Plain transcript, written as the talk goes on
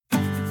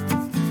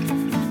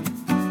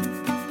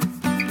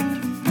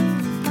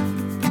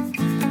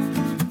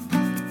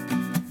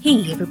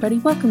Hey everybody,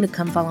 welcome to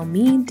Come Follow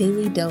Me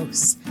Daily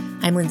Dose.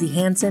 I'm Lindsay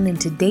Hansen and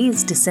today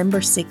is December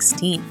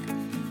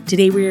 16th.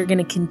 Today we are going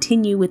to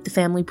continue with the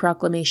family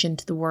proclamation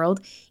to the world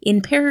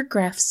in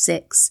paragraph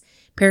 6.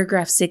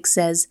 Paragraph 6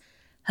 says,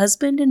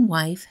 husband and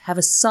wife have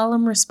a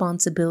solemn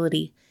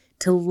responsibility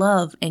to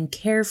love and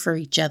care for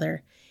each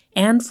other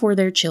and for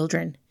their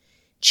children.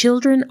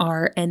 Children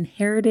are an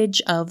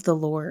heritage of the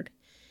Lord.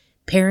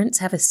 Parents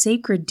have a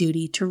sacred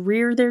duty to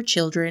rear their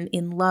children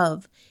in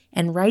love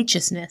and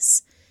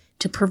righteousness,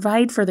 to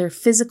provide for their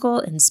physical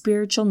and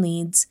spiritual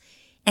needs,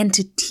 and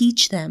to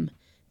teach them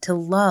to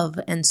love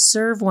and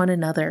serve one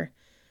another,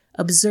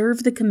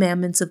 observe the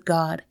commandments of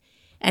God,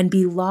 and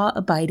be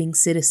law-abiding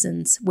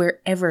citizens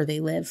wherever they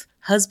live.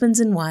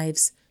 Husbands and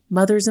wives,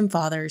 mothers and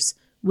fathers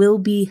will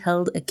be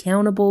held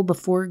accountable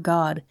before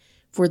God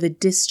for the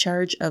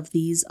discharge of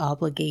these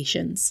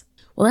obligations.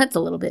 Well, that's a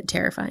little bit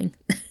terrifying.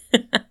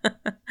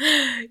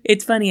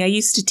 It's funny, I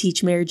used to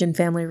teach marriage and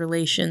family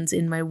relations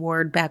in my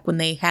ward back when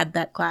they had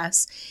that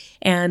class,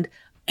 and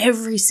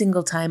every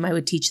single time I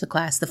would teach the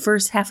class, the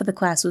first half of the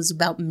class was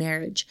about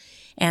marriage,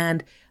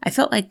 and I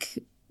felt like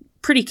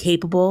pretty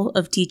capable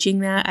of teaching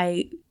that.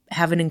 I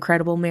have an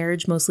incredible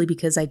marriage, mostly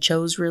because I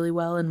chose really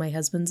well and my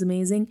husband's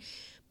amazing,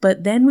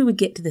 but then we would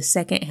get to the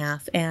second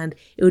half, and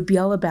it would be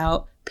all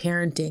about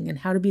parenting and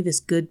how to be this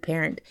good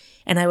parent,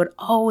 and I would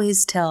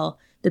always tell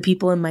the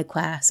people in my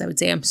class, I would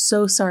say, I'm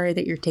so sorry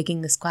that you're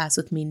taking this class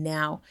with me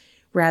now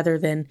rather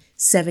than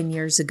 7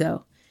 years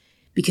ago.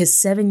 Because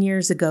 7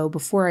 years ago,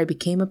 before I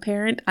became a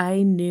parent,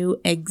 I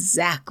knew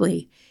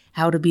exactly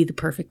how to be the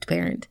perfect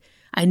parent.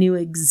 I knew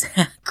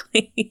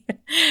exactly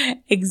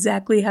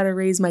how to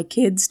raise my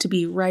kids to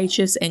be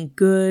righteous and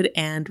good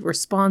and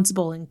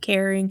responsible and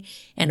caring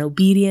and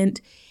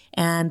obedient.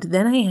 And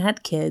then I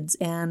had kids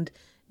and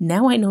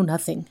now I know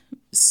nothing.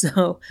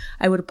 So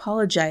I would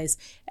apologize.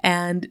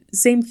 And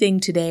same thing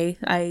today.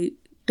 I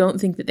don't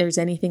think that there's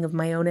anything of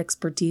my own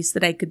expertise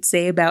that I could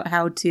say about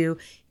how to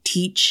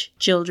teach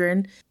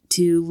children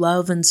to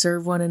love and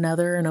serve one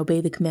another and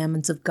obey the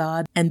commandments of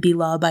God and be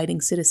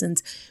law-abiding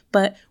citizens.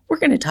 But we're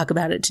going to talk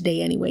about it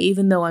today anyway,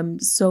 even though I'm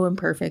so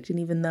imperfect and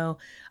even though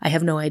I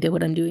have no idea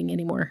what I'm doing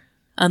anymore,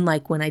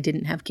 unlike when I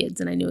didn't have kids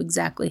and I knew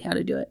exactly how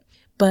to do it.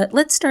 But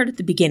let's start at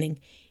the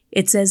beginning.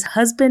 It says,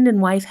 husband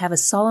and wife have a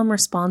solemn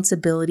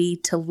responsibility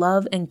to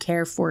love and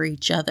care for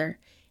each other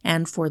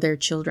and for their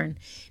children.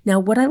 Now,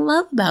 what I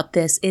love about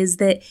this is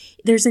that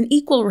there's an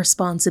equal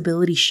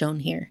responsibility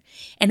shown here.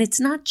 And it's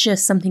not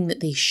just something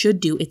that they should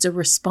do, it's a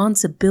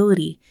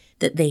responsibility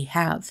that they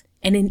have.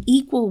 And in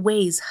equal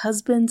ways,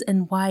 husbands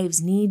and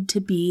wives need to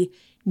be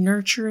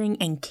nurturing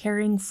and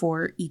caring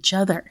for each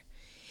other.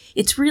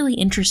 It's really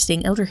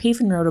interesting. Elder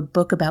Haven wrote a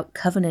book about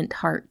covenant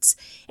hearts,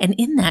 and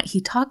in that he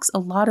talks a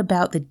lot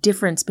about the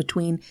difference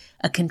between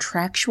a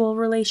contractual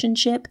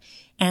relationship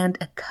and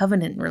a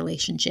covenant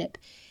relationship.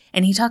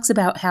 And he talks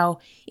about how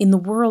in the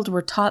world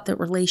we're taught that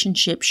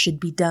relationships should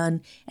be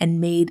done and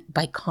made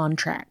by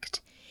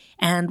contract.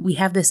 And we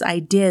have this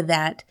idea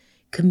that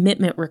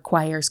commitment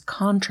requires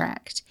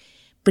contract.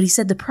 But he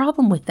said the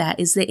problem with that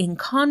is that in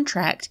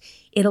contract,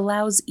 it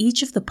allows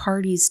each of the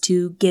parties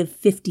to give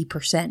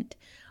 50%.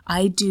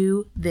 I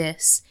do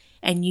this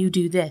and you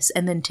do this.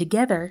 And then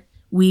together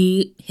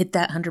we hit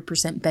that 100%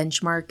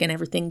 benchmark and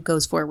everything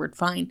goes forward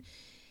fine.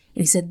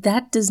 And he said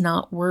that does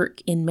not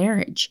work in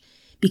marriage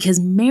because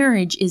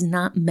marriage is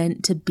not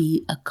meant to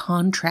be a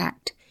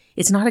contract.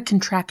 It's not a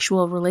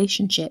contractual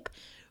relationship.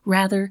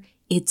 Rather,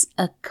 it's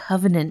a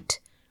covenant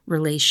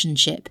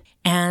relationship.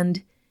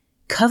 And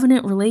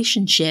covenant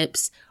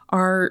relationships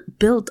are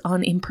built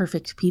on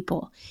imperfect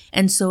people.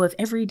 And so if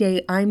every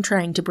day I'm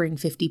trying to bring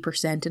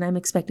 50% and I'm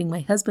expecting my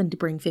husband to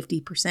bring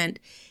 50%,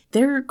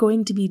 there are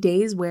going to be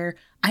days where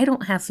I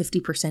don't have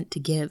 50% to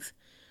give,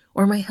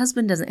 or my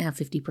husband doesn't have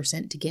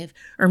 50% to give,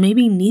 or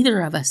maybe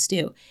neither of us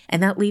do,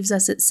 and that leaves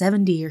us at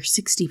 70 or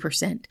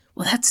 60%.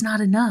 Well, that's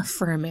not enough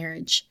for a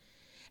marriage.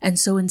 And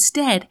so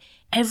instead,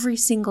 every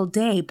single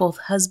day, both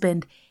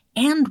husband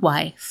and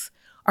wife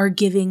are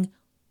giving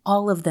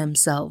all of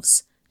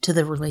themselves to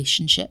the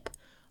relationship,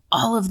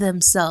 all of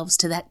themselves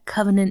to that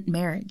covenant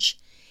marriage.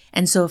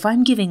 And so if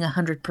I'm giving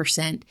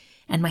 100%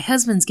 and my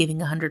husband's giving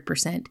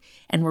 100%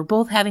 and we're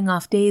both having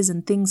off days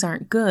and things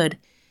aren't good,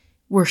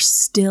 we're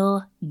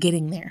still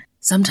getting there.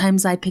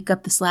 Sometimes I pick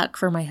up the slack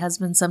for my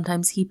husband,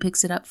 sometimes he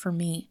picks it up for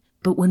me.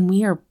 But when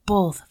we are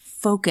both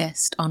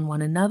focused on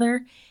one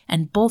another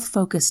and both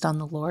focused on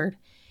the Lord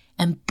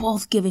and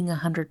both giving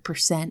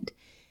 100%,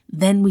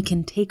 then we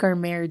can take our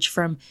marriage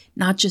from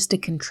not just a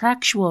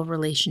contractual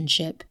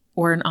relationship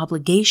or an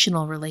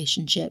obligational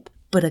relationship,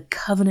 but a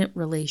covenant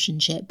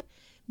relationship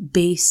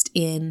based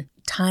in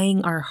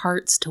tying our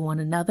hearts to one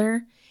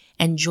another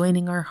and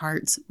joining our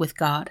hearts with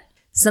God.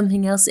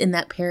 Something else in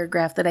that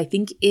paragraph that I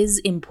think is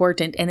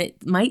important, and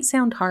it might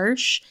sound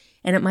harsh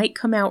and it might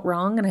come out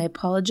wrong, and I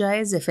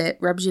apologize if it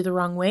rubs you the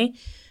wrong way,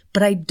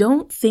 but I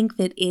don't think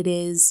that it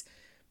is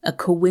a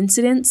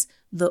coincidence,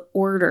 the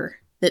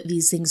order that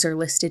these things are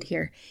listed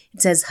here.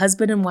 It says,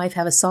 husband and wife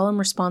have a solemn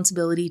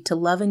responsibility to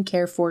love and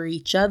care for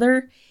each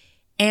other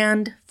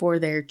and for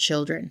their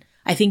children.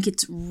 I think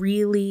it's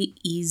really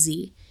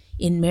easy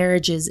in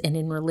marriages and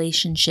in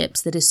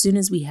relationships that as soon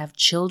as we have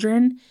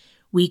children,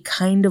 we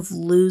kind of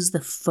lose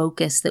the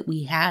focus that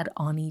we had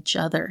on each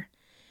other.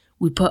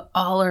 We put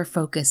all our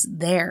focus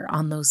there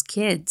on those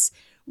kids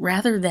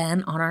rather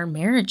than on our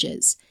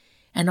marriages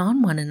and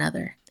on one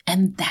another.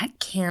 And that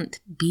can't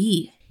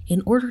be.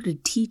 In order to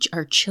teach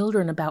our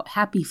children about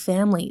happy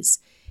families,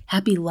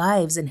 happy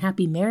lives, and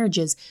happy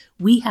marriages,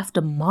 we have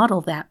to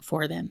model that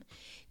for them.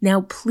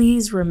 Now,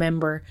 please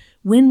remember,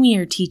 when we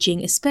are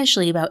teaching,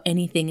 especially about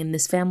anything in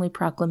this family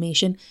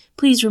proclamation,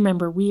 please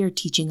remember we are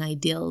teaching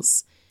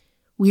ideals.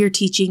 We are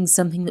teaching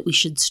something that we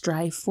should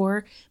strive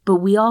for, but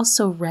we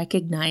also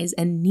recognize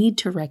and need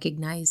to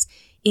recognize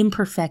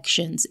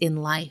imperfections in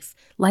life.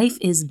 Life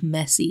is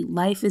messy.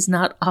 Life is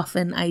not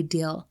often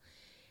ideal.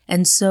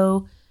 And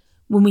so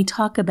when we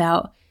talk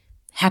about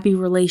happy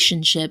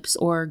relationships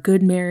or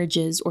good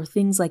marriages or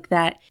things like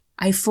that,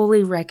 I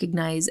fully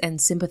recognize and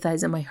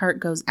sympathize, and my heart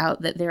goes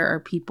out that there are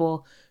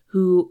people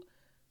who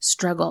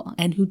struggle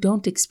and who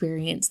don't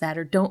experience that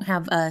or don't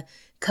have a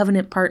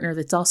covenant partner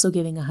that's also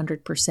giving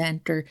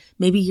 100%, or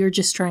maybe you're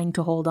just trying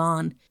to hold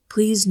on.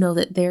 Please know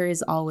that there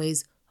is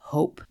always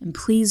hope. And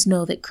please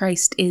know that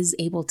Christ is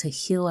able to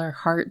heal our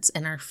hearts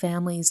and our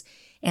families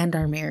and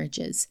our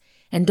marriages.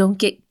 And don't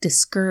get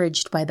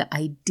discouraged by the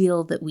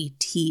ideal that we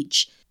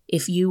teach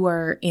if you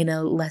are in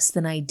a less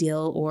than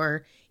ideal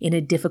or in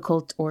a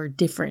difficult or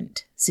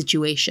different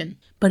situation.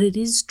 But it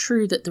is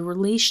true that the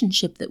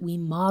relationship that we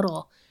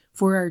model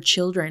for our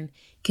children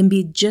can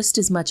be just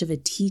as much of a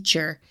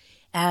teacher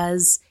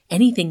as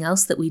anything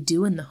else that we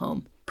do in the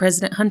home.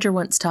 President Hunter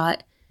once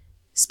taught,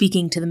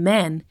 speaking to the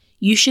men,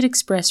 you should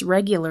express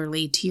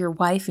regularly to your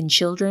wife and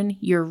children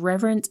your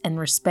reverence and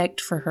respect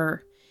for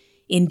her.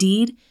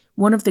 Indeed,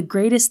 one of the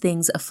greatest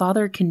things a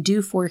father can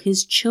do for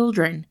his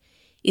children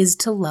is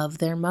to love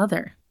their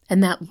mother.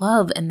 And that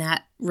love and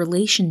that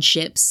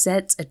relationship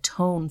sets a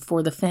tone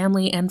for the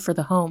family and for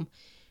the home.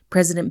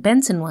 President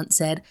Benson once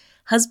said,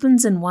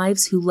 husbands and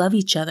wives who love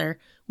each other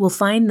will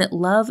find that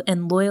love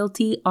and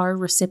loyalty are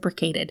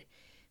reciprocated.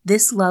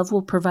 This love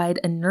will provide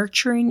a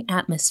nurturing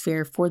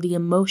atmosphere for the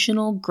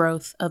emotional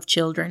growth of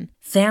children.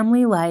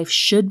 Family life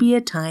should be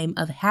a time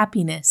of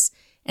happiness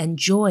and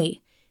joy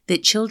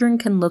that children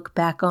can look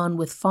back on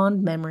with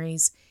fond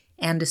memories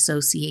and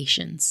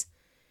associations.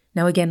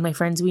 Now again, my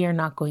friends, we are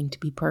not going to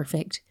be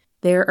perfect.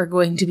 There are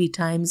going to be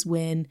times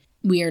when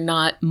we are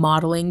not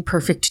modeling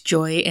perfect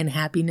joy and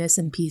happiness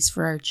and peace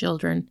for our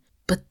children.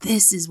 But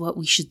this is what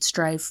we should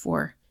strive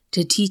for,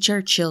 to teach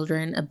our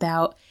children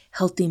about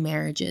healthy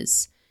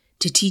marriages,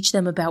 to teach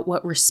them about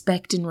what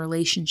respect in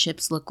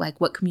relationships look like,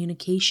 what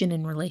communication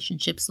in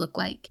relationships look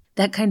like.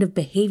 That kind of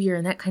behavior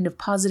and that kind of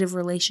positive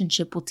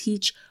relationship will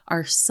teach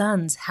our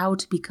sons how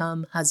to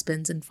become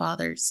husbands and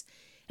fathers.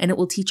 And it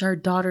will teach our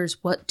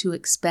daughters what to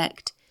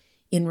expect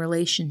in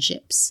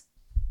relationships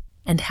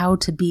and how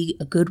to be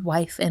a good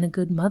wife and a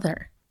good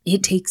mother.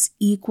 It takes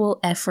equal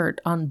effort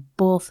on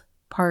both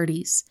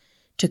parties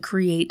to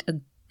create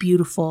a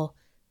beautiful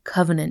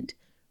covenant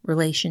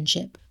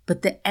relationship.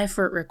 But the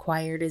effort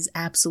required is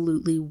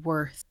absolutely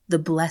worth the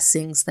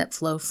blessings that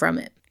flow from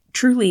it.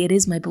 Truly, it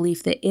is my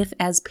belief that if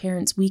as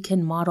parents we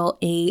can model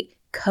a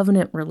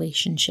covenant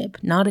relationship,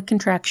 not a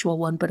contractual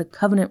one, but a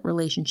covenant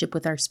relationship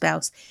with our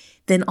spouse,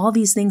 then all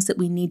these things that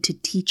we need to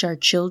teach our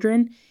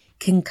children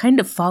can kind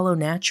of follow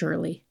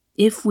naturally.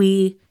 If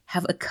we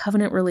have a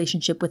covenant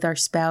relationship with our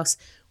spouse,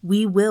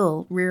 we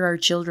will rear our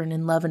children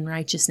in love and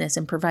righteousness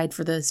and provide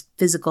for those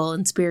physical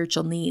and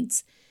spiritual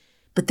needs.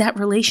 But that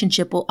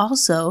relationship will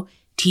also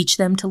teach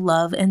them to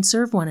love and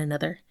serve one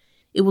another.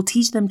 It will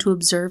teach them to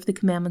observe the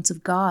commandments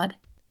of God.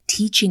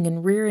 Teaching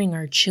and rearing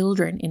our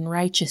children in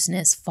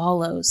righteousness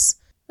follows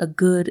a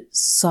good,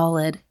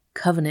 solid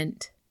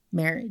covenant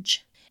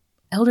marriage.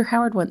 Elder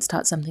Howard once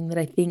taught something that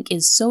I think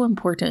is so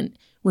important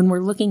when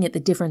we're looking at the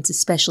difference,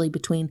 especially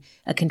between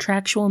a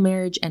contractual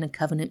marriage and a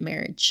covenant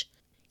marriage.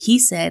 He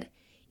said,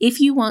 if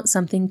you want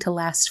something to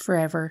last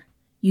forever,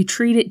 you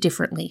treat it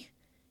differently.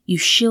 You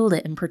shield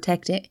it and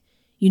protect it.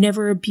 You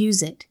never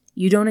abuse it.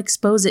 You don't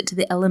expose it to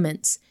the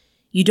elements.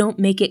 You don't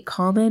make it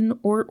common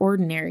or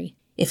ordinary.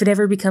 If it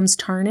ever becomes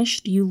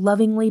tarnished, you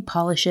lovingly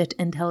polish it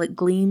until it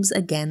gleams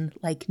again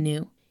like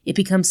new. It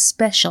becomes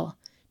special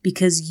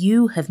because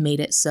you have made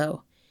it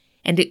so,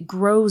 and it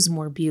grows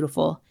more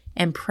beautiful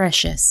and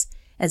precious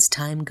as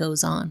time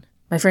goes on.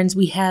 My friends,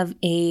 we have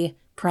a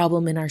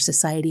problem in our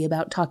society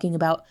about talking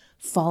about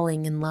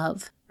falling in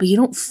love. But you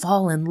don't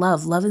fall in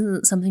love. Love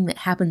isn't something that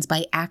happens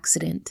by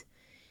accident.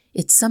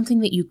 It's something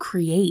that you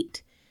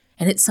create,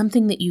 and it's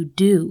something that you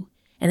do,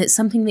 and it's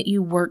something that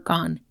you work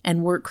on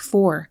and work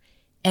for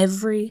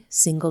every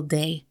single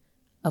day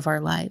of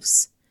our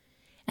lives.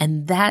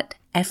 And that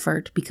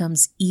effort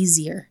becomes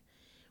easier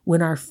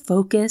when our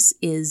focus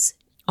is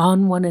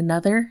on one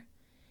another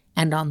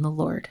and on the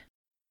Lord.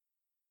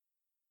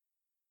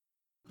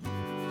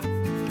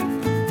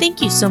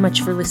 Thank you so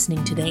much for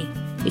listening today.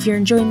 If you're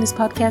enjoying this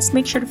podcast,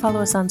 make sure to follow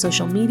us on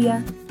social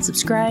media,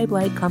 subscribe,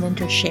 like, comment,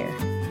 or share.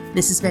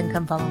 This has been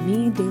Come Follow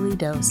Me Daily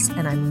Dose,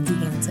 and I'm Lindsay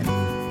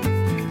Hansen.